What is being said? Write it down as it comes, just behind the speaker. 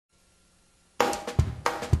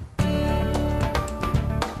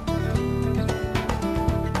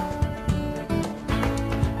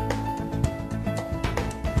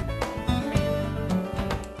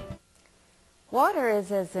Water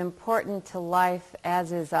is as important to life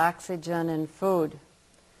as is oxygen and food.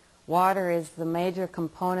 Water is the major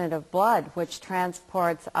component of blood, which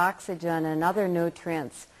transports oxygen and other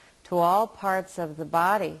nutrients to all parts of the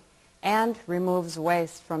body and removes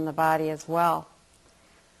waste from the body as well.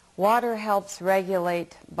 Water helps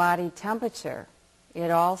regulate body temperature. It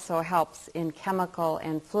also helps in chemical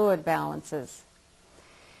and fluid balances.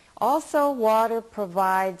 Also, water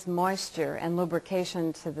provides moisture and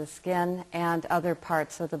lubrication to the skin and other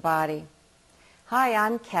parts of the body. Hi,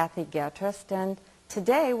 I'm Kathy Getrist, and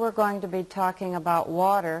today we're going to be talking about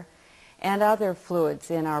water and other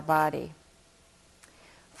fluids in our body.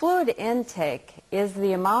 Fluid intake is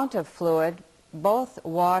the amount of fluid, both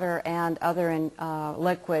water and other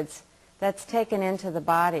liquids, that's taken into the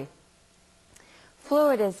body.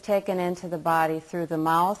 Fluid is taken into the body through the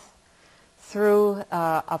mouth, through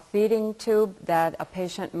a feeding tube that a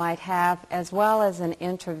patient might have, as well as an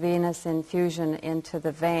intravenous infusion into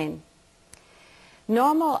the vein.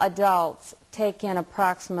 Normal adults take in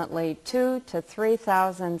approximately 2,000 to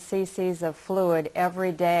 3,000 cc's of fluid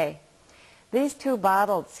every day. These two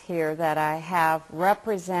bottles here that I have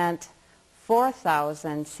represent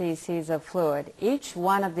 4,000 cc's of fluid. Each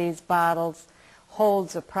one of these bottles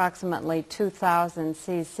holds approximately 2,000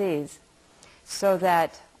 cc's, so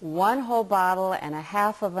that one whole bottle and a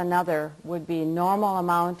half of another would be normal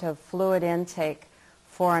amount of fluid intake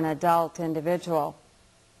for an adult individual.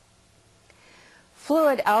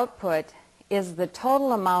 Fluid output is the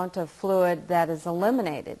total amount of fluid that is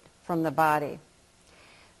eliminated from the body.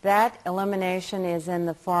 That elimination is in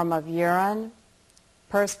the form of urine,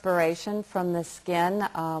 perspiration from the skin,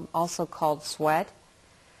 also called sweat,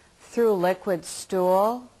 through liquid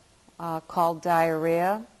stool, called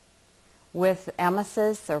diarrhea, with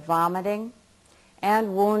emesis or vomiting,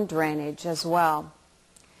 and wound drainage as well.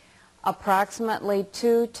 Approximately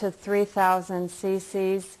 2,000 to 3,000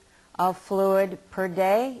 cc's of fluid per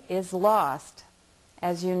day is lost.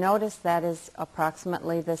 As you notice, that is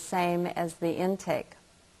approximately the same as the intake.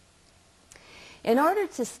 In order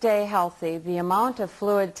to stay healthy, the amount of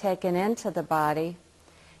fluid taken into the body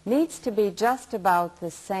needs to be just about the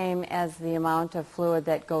same as the amount of fluid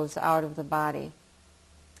that goes out of the body.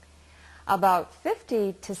 About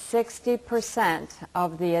 50 to 60%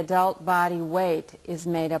 of the adult body weight is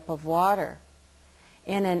made up of water.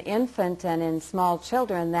 In an infant and in small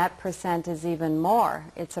children, that percent is even more.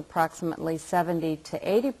 It's approximately 70 to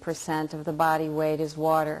 80% of the body weight is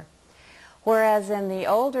water. Whereas in the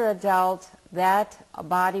older adult, that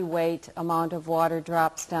body weight amount of water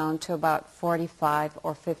drops down to about 45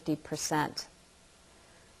 or 50%.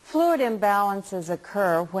 Fluid imbalances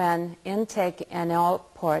occur when intake and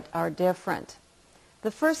output are different. The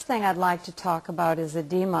first thing I'd like to talk about is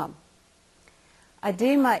edema.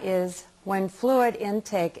 Edema is when fluid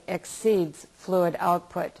intake exceeds fluid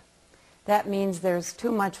output. That means there's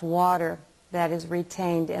too much water that is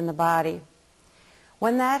retained in the body.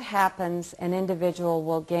 When that happens, an individual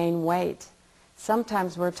will gain weight.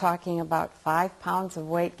 Sometimes we're talking about 5 pounds of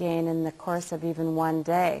weight gain in the course of even one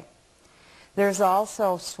day. There's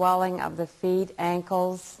also swelling of the feet,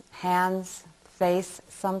 ankles, hands, face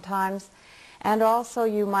sometimes, and also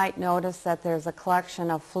you might notice that there's a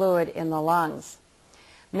collection of fluid in the lungs.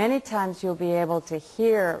 Many times you'll be able to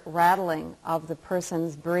hear rattling of the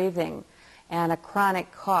person's breathing and a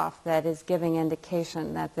chronic cough that is giving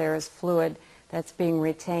indication that there is fluid that's being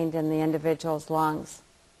retained in the individual's lungs.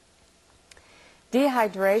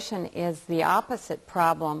 Dehydration is the opposite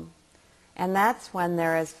problem, and that's when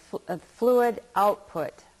there is fluid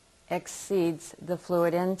output exceeds the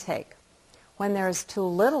fluid intake, when there is too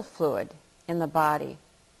little fluid in the body.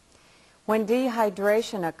 When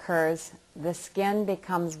dehydration occurs, the skin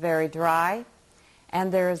becomes very dry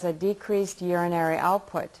and there is a decreased urinary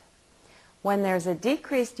output. When there's a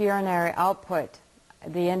decreased urinary output,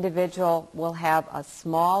 the individual will have a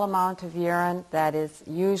small amount of urine that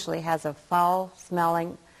usually has a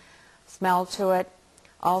foul-smelling smell to it.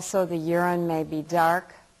 Also, the urine may be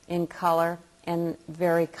dark in color and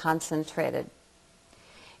very concentrated.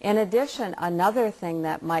 In addition, another thing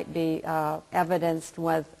that might be evidenced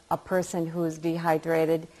with a person who is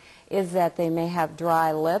dehydrated is that they may have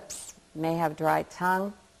dry lips, may have dry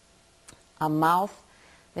tongue, a mouth.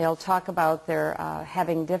 They'll talk about their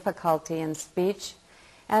having difficulty in speech,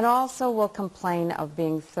 and also will complain of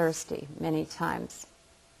being thirsty many times.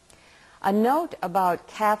 A note about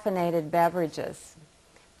caffeinated beverages.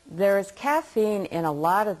 There is caffeine in a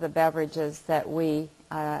lot of the beverages that we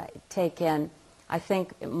take in. I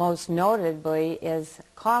think most notably is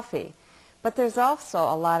coffee. But there's also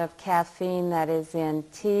a lot of caffeine that is in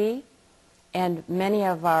tea, and many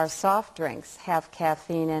of our soft drinks have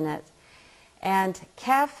caffeine in it. And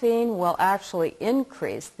caffeine will actually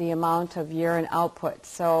increase the amount of urine output.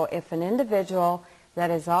 So if an individual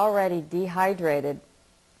that is already dehydrated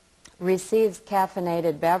receives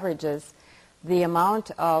caffeinated beverages, the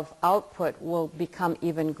amount of output will become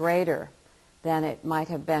even greater than it might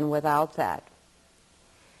have been without that.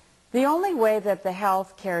 The only way that the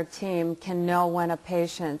healthcare team can know when a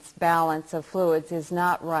patient's balance of fluids is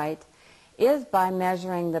not right is by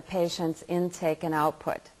measuring the patient's intake and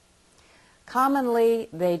output. Commonly,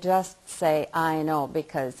 they just say I know,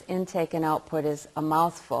 because intake and output is a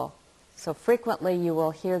mouthful. So frequently you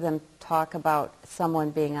will hear them talk about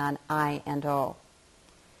someone being on I and O.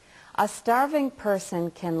 A starving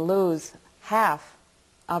person can lose half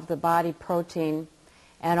of the body protein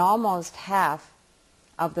and almost half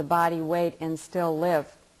of the body weight and still live.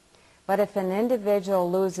 But if an individual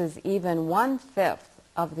loses even 1/5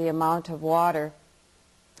 of the amount of water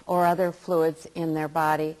or other fluids in their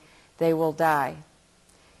body, they will die.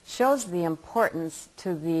 Shows the importance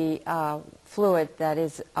to the fluid that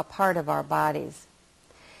is a part of our bodies.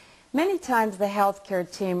 Many times the healthcare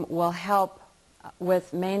team will help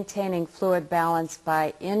with maintaining fluid balance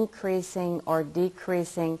by increasing or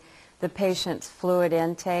decreasing the patient's fluid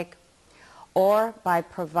intake, or by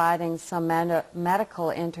providing some medical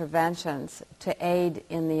interventions to aid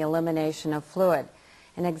in the elimination of fluid.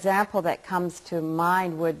 An example that comes to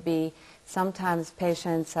mind would be sometimes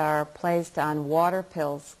patients are placed on water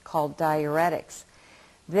pills called diuretics.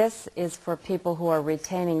 This is for people who are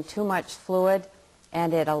retaining too much fluid,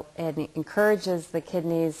 and it encourages the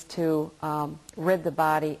kidneys to rid the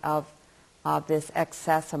body of this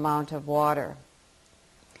excess amount of water.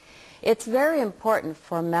 It's very important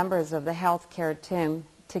for members of the healthcare team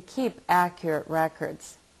to keep accurate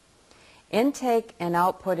records. Intake and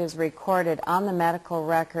output is recorded on the medical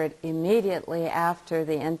record immediately after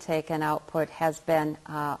the intake and output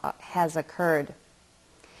has occurred.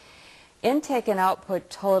 Intake and output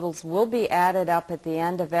totals will be added up at the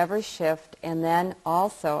end of every shift and then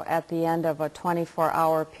also at the end of a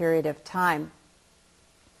 24-hour period of time.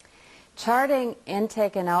 Charting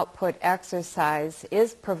intake and output exercise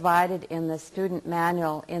is provided in the student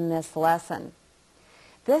manual in this lesson.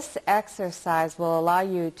 This exercise will allow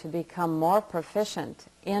you to become more proficient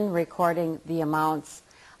in recording the amounts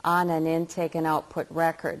on an intake and output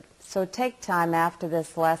record. So take time after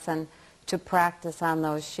this lesson to practice on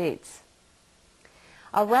those sheets.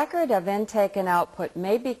 A record of intake and output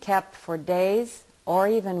may be kept for days or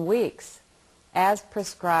even weeks as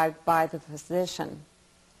prescribed by the physician.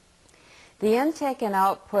 The intake and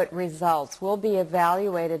output results will be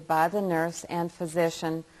evaluated by the nurse and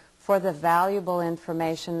physician for the valuable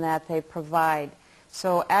information that they provide,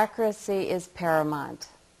 so accuracy is paramount.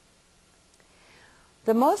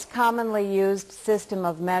 The most commonly used system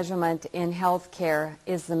of measurement in healthcare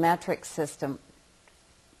is the metric system.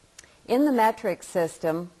 In the metric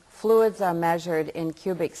system, fluids are measured in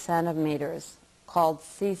cubic centimeters, called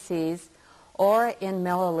cc's, or in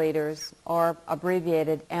milliliters, or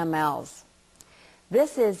abbreviated mLs.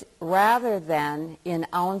 This is rather than in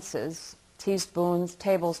ounces, teaspoons,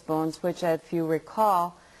 tablespoons, which, if you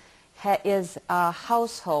recall, is a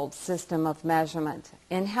household system of measurement.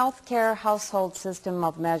 In healthcare, household system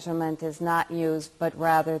of measurement is not used, but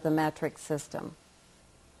rather the metric system.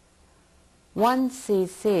 1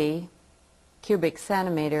 cc, cubic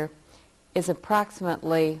centimeter, is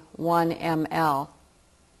approximately 1 ml,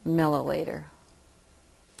 milliliter.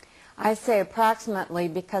 I say approximately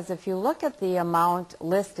because if you look at the amount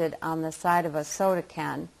listed on the side of a soda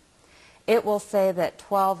can, it will say that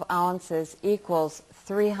 12 ounces equals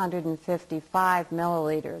 355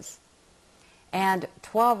 milliliters. And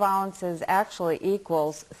 12 ounces actually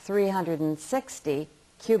equals 360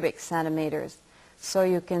 cubic centimeters. So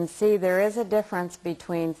you can see there is a difference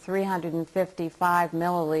between 355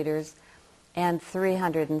 milliliters and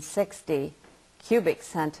 360 cubic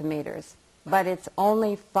centimeters. But it's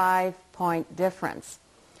only 5-point difference.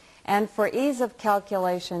 And for ease of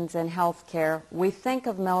calculations in healthcare, we think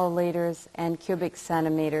of milliliters and cubic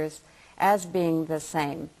centimeters as being the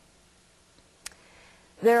same.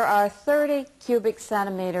 There are 30 cubic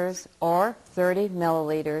centimeters or 30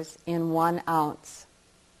 milliliters in 1 ounce.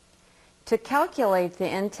 To calculate the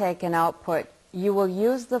intake and output, you will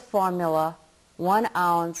use the formula 1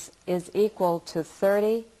 ounce is equal to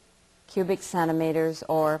 30 cubic centimeters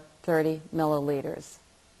or 30 milliliters.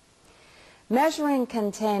 Measuring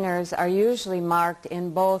containers are usually marked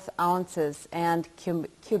in both ounces and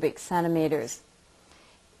cubic centimeters.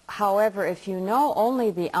 However, if you know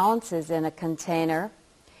only the ounces in a container,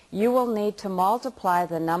 you will need to multiply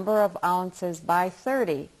the number of ounces by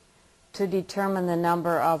 30 to determine the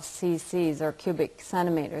number of cc's or cubic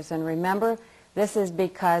centimeters. And remember This is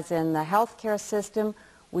because in the healthcare system,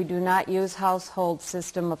 we do not use household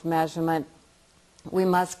system of measurement. We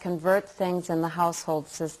must convert things in the household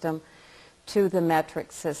system to the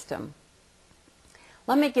metric system.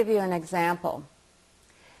 Let me give you an example.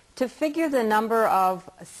 To figure the number of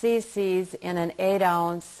cc's in an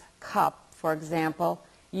 8-ounce cup, for example,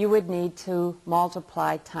 you would need to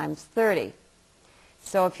multiply times 30.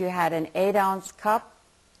 So if you had an 8-ounce cup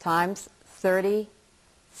times 30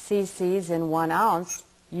 cc's in 1 ounce,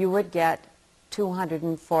 you would get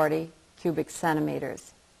 240 cubic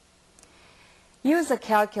centimeters. Use a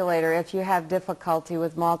calculator if you have difficulty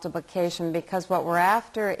with multiplication, because what we're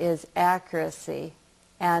after is accuracy,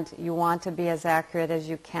 and you want to be as accurate as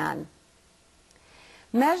you can.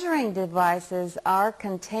 Measuring devices are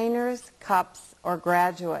containers, cups, or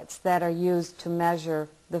graduates that are used to measure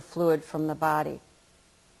the fluid from the body.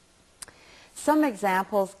 Some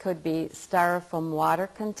examples could be styrofoam water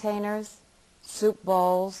containers, soup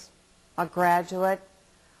bowls, a graduate,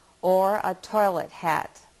 or a toilet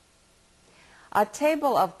hat. A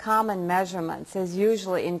table of common measurements is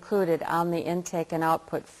usually included on the intake and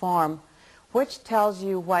output form, which tells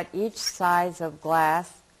you what each size of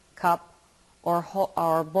glass, cup,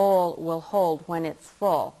 or bowl will hold when it's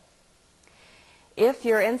full. If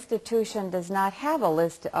your institution does not have a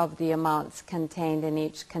list of the amounts contained in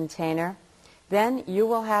each container, then you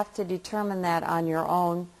will have to determine that on your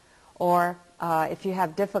own, or if you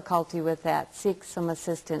have difficulty with that, seek some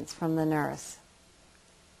assistance from the nurse.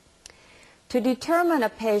 To determine a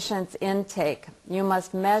patient's intake, you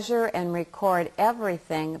must measure and record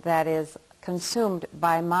everything that is consumed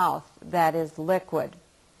by mouth that is liquid.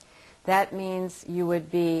 That means you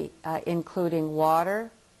would be including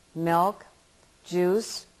water, milk,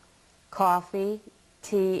 juice, coffee,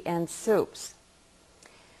 tea, and soups.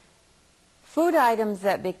 Food items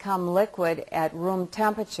that become liquid at room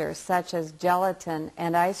temperature, such as gelatin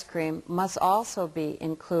and ice cream, must also be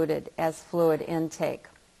included as fluid intake.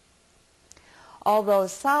 Although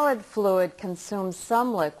solid fluid consumes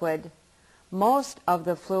some liquid, most of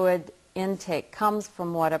the fluid intake comes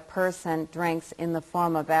from what a person drinks in the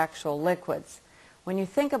form of actual liquids. When you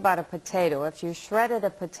think about a potato, if you shredded a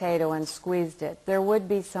potato and squeezed it, there would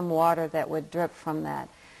be some water that would drip from that.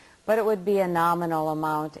 But it would be a nominal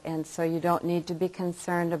amount, and so you don't need to be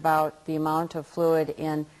concerned about the amount of fluid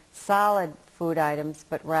in solid food items,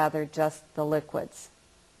 but rather just the liquids.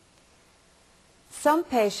 Some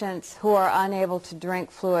patients who are unable to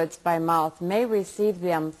drink fluids by mouth may receive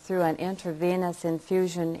them through an intravenous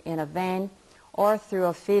infusion in a vein or through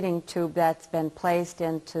a feeding tube that's been placed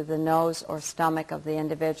into the nose or stomach of the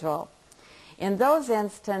individual. In those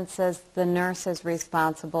instances, the nurse is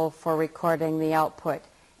responsible for recording the output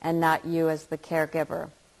and not you as the caregiver.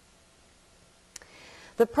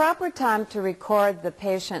 The proper time to record the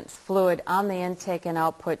patient's fluid on the intake and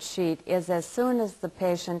output sheet is as soon as the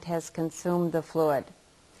patient has consumed the fluid.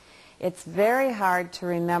 It's very hard to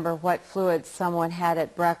remember what fluid someone had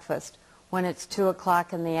at breakfast when it's 2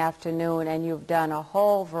 o'clock in the afternoon and you've done a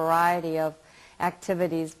whole variety of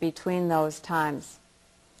activities between those times.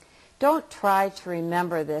 Don't try to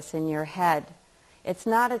remember this in your head. It's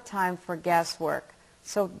not a time for guesswork.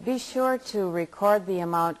 So be sure to record the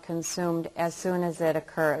amount consumed as soon as it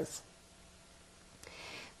occurs.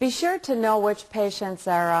 Be sure to know which patients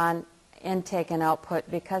are on intake and output,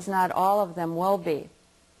 because not all of them will be.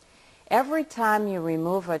 Every time you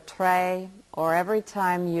remove a tray or every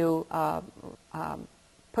time you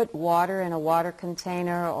put water in a water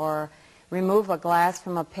container or remove a glass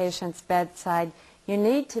from a patient's bedside, you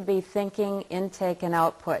need to be thinking intake and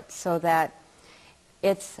output so that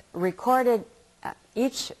it's recorded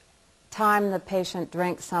each time the patient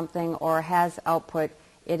drinks something or has output.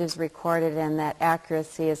 It is recorded and that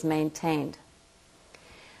accuracy is maintained.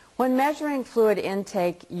 When measuring fluid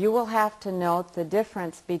intake, you will have to note the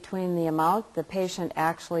difference between the amount the patient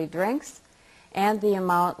actually drinks and the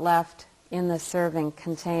amount left in the serving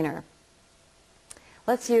container.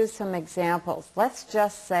 Let's use some examples. Let's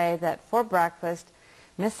just say that for breakfast,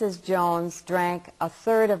 Mrs. Jones drank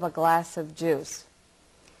 1/3 of a glass of juice.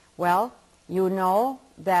 Well, you know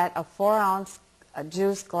that a 4-ounce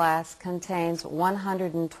juice glass contains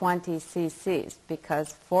 120 cc's,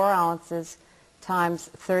 because 4 ounces times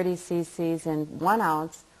 30 cc's in 1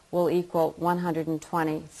 ounce will equal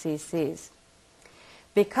 120 cc's.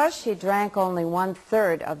 Because she drank only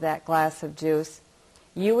 1/3 of that glass of juice,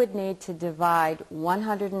 you would need to divide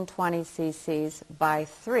 120 cc's by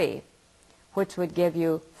 3, which would give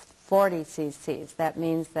you 40 cc's. That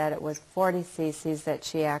means that it was 40 cc's that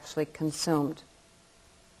she actually consumed.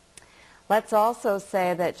 Let's also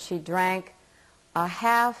say that she drank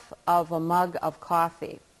 1/2 of a mug of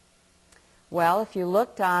coffee. Well, if you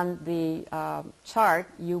looked on the chart,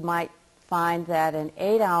 you might find that an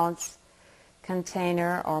 8-ounce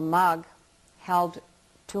container or mug held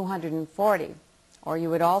 240. Or you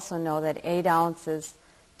would also know that 8 ounces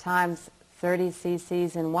times 30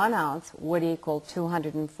 cc's in 1 ounce would equal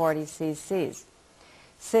 240 cc's.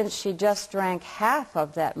 Since she just drank half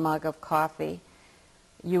of that mug of coffee,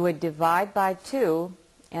 you would divide by 2,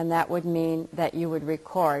 and that would mean that you would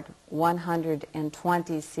record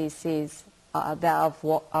 120 cc's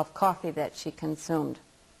of coffee that she consumed.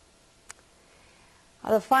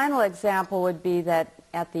 The final example would be that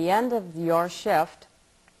at the end of your shift,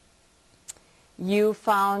 you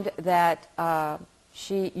found that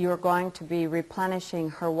you're going to be replenishing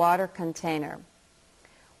her water container.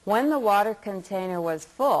 When the water container was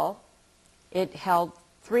full, it held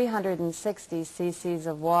 360 cc's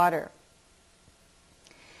of water.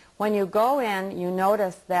 When you go in, you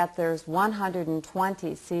notice that there's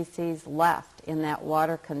 120 cc's left in that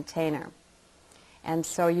water container. And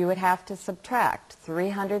so you would have to subtract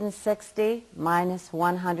 360 minus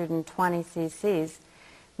 120 cc's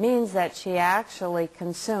means that she actually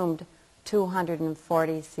consumed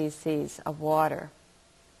 240 cc's of water.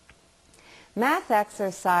 Math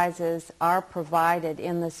exercises are provided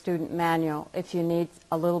in the student manual if you need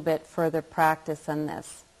a little bit further practice on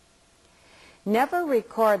this. Never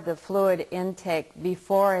record the fluid intake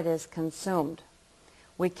before it is consumed.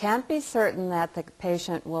 We can't be certain that the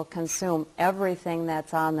patient will consume everything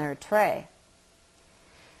that's on their tray.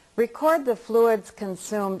 Record the fluids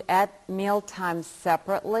consumed at mealtimes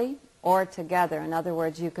separately or together. In other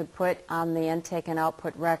words, you could put on the intake and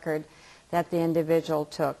output record that the individual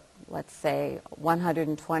took, let's say,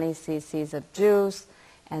 120 cc's of juice,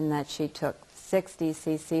 and that she took 60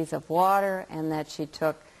 cc's of water, and that she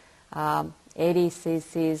took 80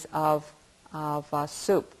 cc's of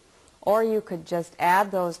soup. Or you could just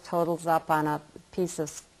add those totals up on a piece of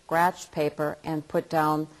scratch paper and put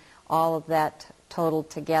down all of that total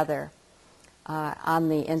together on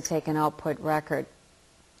the intake and output record.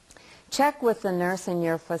 Check with the nurse in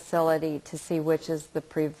your facility to see which is the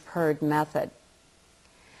preferred method.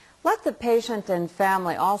 Let the patient and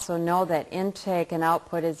family also know that intake and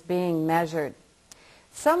output is being measured.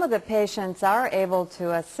 Some of the patients are able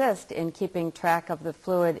to assist in keeping track of the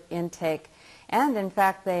fluid intake, and in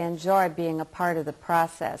fact they enjoy being a part of the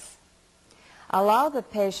process. Allow the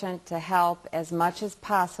patient to help as much as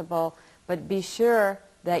possible, but be sure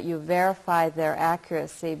that you verify their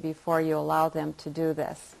accuracy before you allow them to do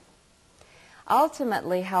this.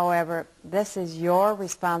 Ultimately, however, this is your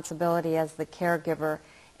responsibility as the caregiver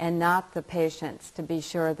and not the patient's to be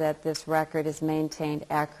sure that this record is maintained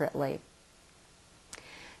accurately.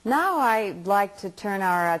 Now I'd like to turn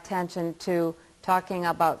our attention to talking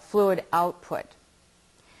about fluid output.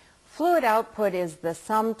 Fluid output is the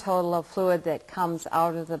sum total of fluid that comes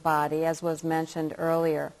out of the body, as was mentioned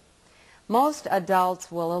earlier. Most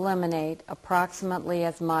adults will eliminate approximately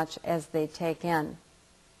as much as they take in.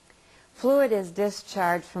 Fluid is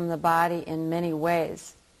discharged from the body in many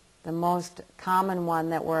ways. The most common one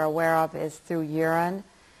that we're aware of is through urine,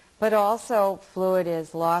 but also fluid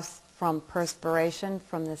is lost from perspiration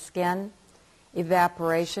from the skin,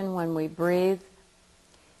 evaporation when we breathe,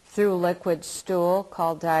 through liquid stool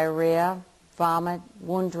called diarrhea, vomit,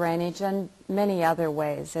 wound drainage, and many other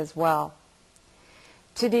ways as well.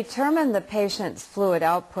 To determine the patient's fluid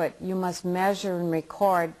output, you must measure and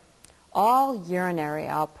record all urinary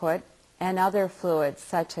output and other fluids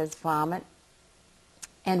such as vomit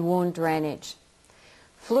and wound drainage.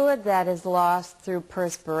 Fluid that is lost through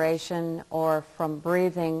perspiration or from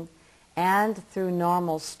breathing and through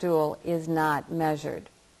normal stool is not measured.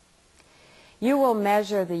 You will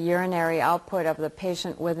measure the urinary output of the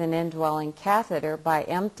patient with an indwelling catheter by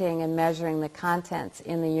emptying and measuring the contents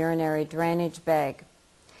in the urinary drainage bag.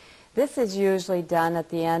 This is usually done at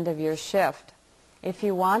the end of your shift. If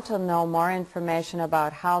you want to know more information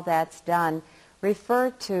about how that's done,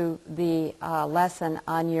 refer to the lesson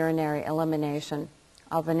on urinary elimination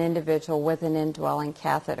of an individual with an indwelling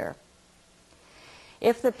catheter.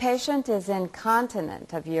 If the patient is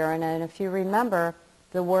incontinent of urine, and if you remember,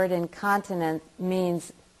 the word incontinent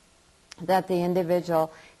means that the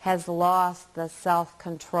individual has lost the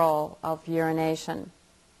self-control of urination.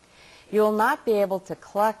 You will not be able to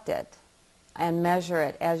collect it and measure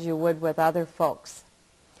it as you would with other folks.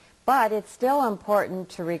 But it's still important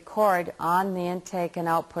to record on the intake and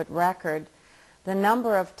output record the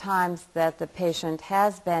number of times that the patient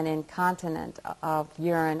has been incontinent of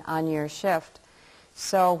urine on your shift.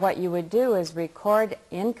 So what you would do is record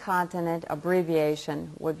incontinent,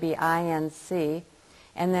 abbreviation would be INC,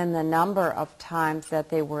 and then the number of times that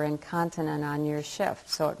they were incontinent on your shift.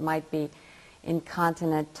 So it might be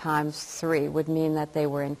incontinent times 3 would mean that they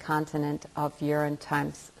were incontinent of urine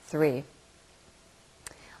times 3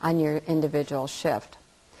 on your individual shift.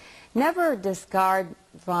 Never discard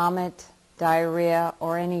vomit, diarrhea,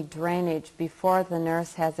 or any drainage before the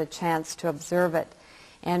nurse has a chance to observe it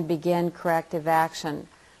and begin corrective action.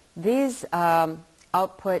 These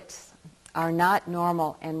outputs are not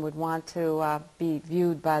normal and would want to be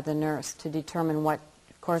viewed by the nurse to determine what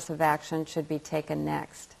course of action should be taken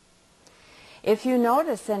next. If you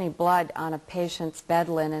notice any blood on a patient's bed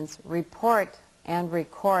linens, report and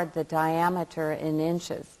record the diameter in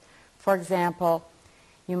inches. For example,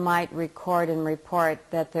 you might record and report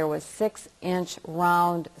that there was 6-inch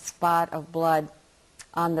round spot of blood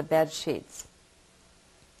on the bed sheets.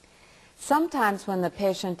 Sometimes when the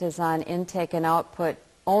patient is on intake and output,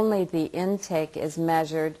 only the intake is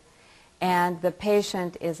measured and the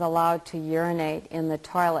patient is allowed to urinate in the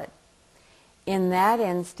toilet. In that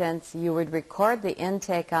instance, you would record the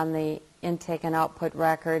intake on the intake and output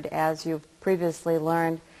record as you've previously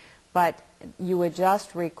learned, but you would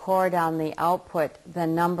just record on the output the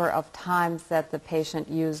number of times that the patient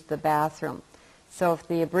used the bathroom. So if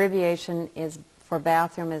the abbreviation is for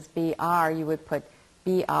bathroom is BR, you would put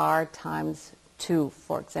BR times 2,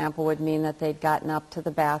 for example, would mean that they'd gotten up to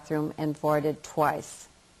the bathroom and voided twice.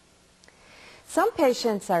 Some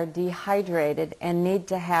patients are dehydrated and need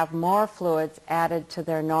to have more fluids added to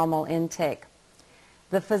their normal intake.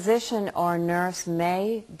 The physician or nurse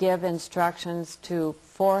may give instructions to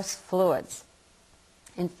force fluids.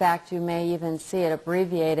 In fact, you may even see it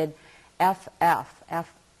abbreviated FF.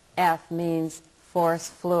 FF means force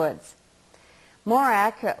fluids. More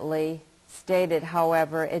accurately stated,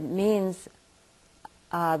 however, it means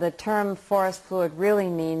the term force fluid really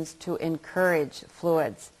means to encourage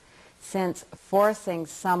fluids, since forcing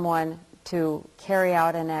someone to carry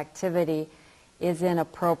out an activity is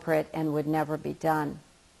inappropriate and would never be done.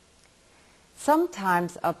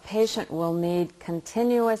 Sometimes a patient will need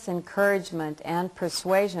continuous encouragement and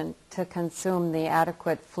persuasion to consume the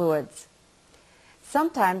adequate fluids.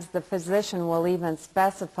 Sometimes the physician will even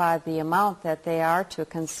specify the amount that they are to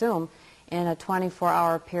consume in a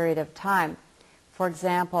 24-hour period of time. For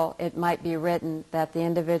example, it might be written that the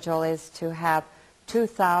individual is to have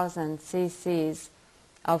 2,000 cc's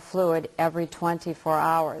of fluid every 24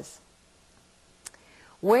 hours.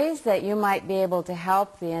 Ways that you might be able to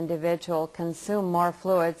help the individual consume more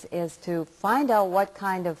fluids is to find out what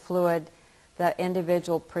kind of fluid the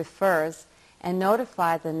individual prefers and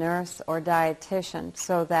notify the nurse or dietitian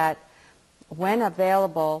so that when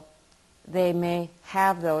available they may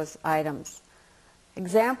have those items.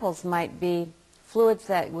 Examples might be fluids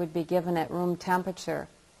that would be given at room temperature.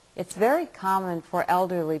 It's very common for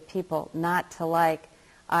elderly people not to like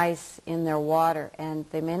ice in their water, and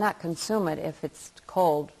they may not consume it if it's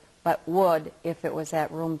cold, but would if it was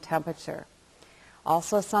at room temperature.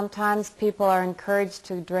 Also, sometimes people are encouraged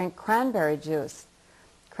to drink cranberry juice.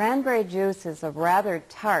 Cranberry juice is a rather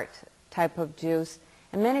tart type of juice,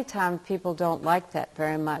 and many times people don't like that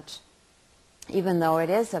very much, even though it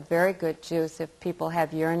is a very good juice if people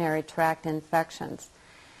have urinary tract infections.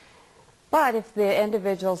 But if the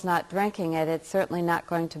individual's not drinking it, it's certainly not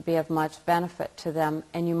going to be of much benefit to them,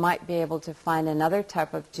 and you might be able to find another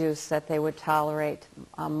type of juice that they would tolerate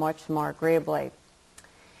much more agreeably.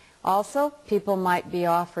 Also, people might be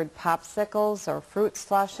offered popsicles or fruit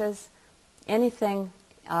slushes. Anything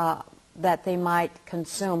that they might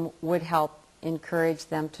consume would help encourage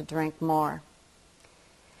them to drink more.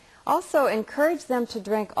 Also, encourage them to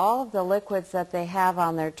drink all of the liquids that they have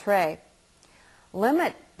on their tray.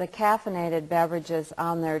 Limit the caffeinated beverages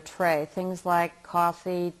on their tray. Things like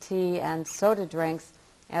coffee, tea, and soda drinks,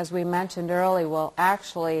 as we mentioned earlier, will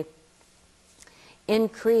actually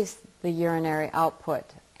increase the urinary output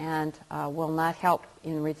and will not help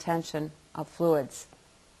in retention of fluids.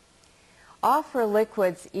 Offer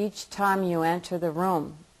liquids each time you enter the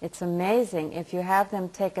room. It's amazing if you have them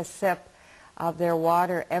take a sip of their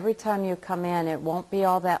water every time you come in. It won't be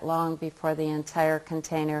all that long before the entire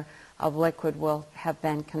container of liquid will have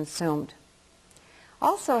been consumed.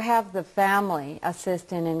 Also, have the family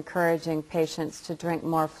assist in encouraging patients to drink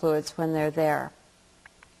more fluids when they're there.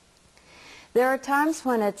 There are times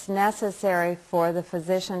when it's necessary for the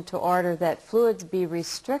physician to order that fluids be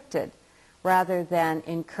restricted rather than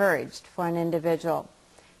encouraged for an individual.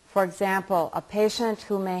 For example, a patient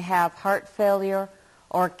who may have heart failure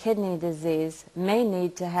or kidney disease may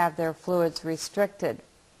need to have their fluids restricted.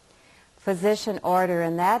 Physician order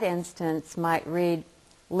in that instance might read,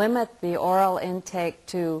 limit the oral intake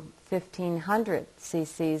to 1,500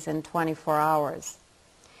 cc's in 24 hours.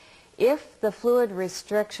 If the fluid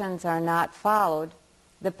restrictions are not followed,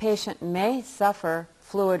 the patient may suffer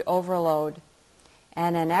fluid overload,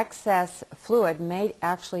 and an excess fluid may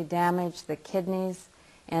actually damage the kidneys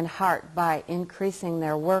and heart by increasing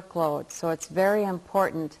their workload. So it's very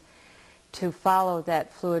important to follow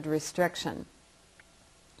that fluid restriction.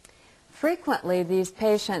 Frequently, these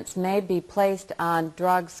patients may be placed on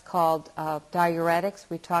drugs called diuretics.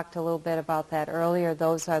 We talked a little bit about that earlier.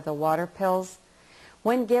 Those are the water pills.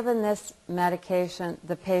 When given this medication,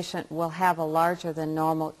 the patient will have a larger than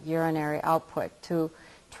normal urinary output to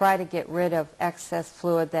try to get rid of excess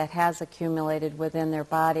fluid that has accumulated within their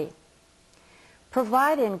body.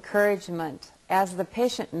 Provide encouragement, as the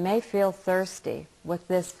patient may feel thirsty with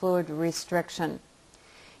this fluid restriction.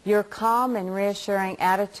 Your calm and reassuring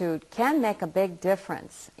attitude can make a big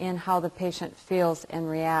difference in how the patient feels and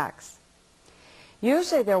reacts.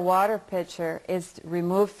 Usually their water pitcher is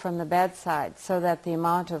removed from the bedside so that the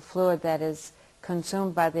amount of fluid that is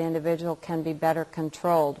consumed by the individual can be better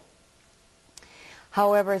controlled.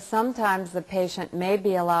 However, sometimes the patient may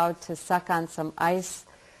be allowed to suck on some ice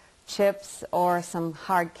chips or some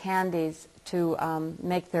hard candies to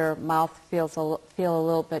make their mouth feel a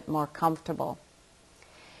little bit more comfortable.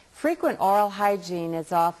 Frequent oral hygiene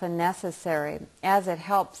is often necessary, as it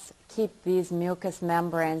helps keep these mucous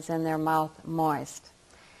membranes in their mouth moist.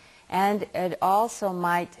 And it also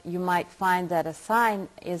you might find that a sign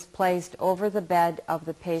is placed over the bed of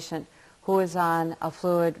the patient who is on a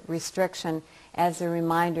fluid restriction as a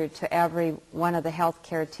reminder to every one of the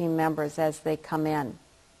healthcare team members as they come in.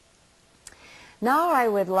 Now I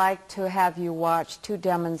would like to have you watch two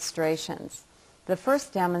demonstrations. The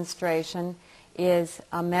first demonstration is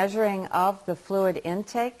a measuring of the fluid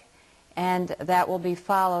intake, and that will be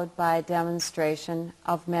followed by a demonstration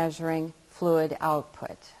of measuring fluid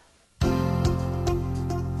output.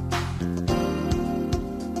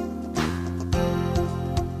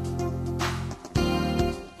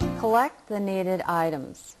 Collect the needed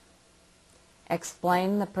items.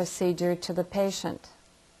 Explain the procedure to the patient.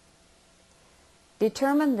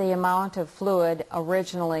 Determine the amount of fluid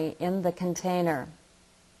originally in the container.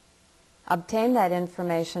 Obtain that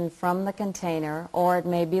information from the container, or it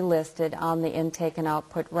may be listed on the intake and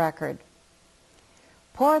output record.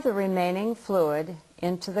 Pour the remaining fluid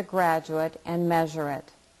into the graduate and measure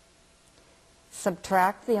it.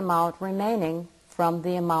 Subtract the amount remaining from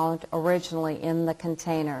the amount originally in the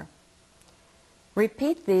container.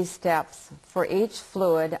 Repeat these steps for each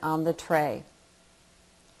fluid on the tray.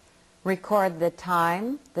 Record the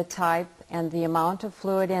time, the type, and the amount of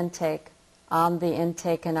fluid intake on the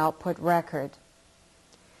intake and output record.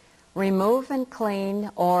 Remove and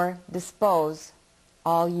clean or dispose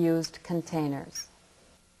all used containers.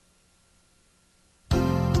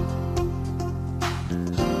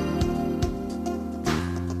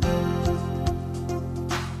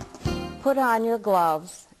 Put on your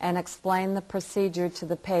gloves and explain the procedure to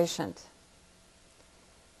the patient.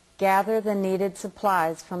 Gather the needed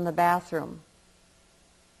supplies from the bathroom.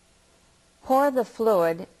 Pour the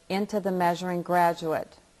fluid into the measuring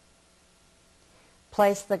graduate.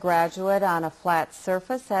 Place the graduate on a flat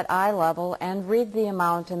surface at eye level and read the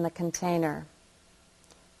amount in the container.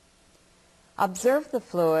 Observe the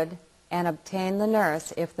fluid and obtain the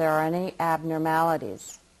nurse if there are any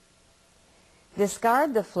abnormalities.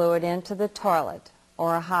 Discard the fluid into the toilet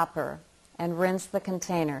or a hopper and rinse the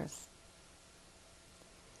containers.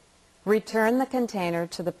 Return the container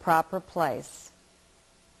to the proper place.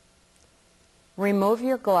 Remove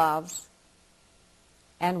your gloves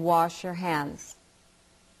and wash your hands.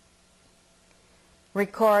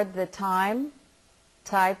 Record the time,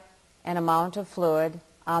 type, and amount of fluid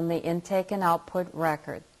on the intake and output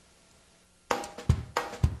record.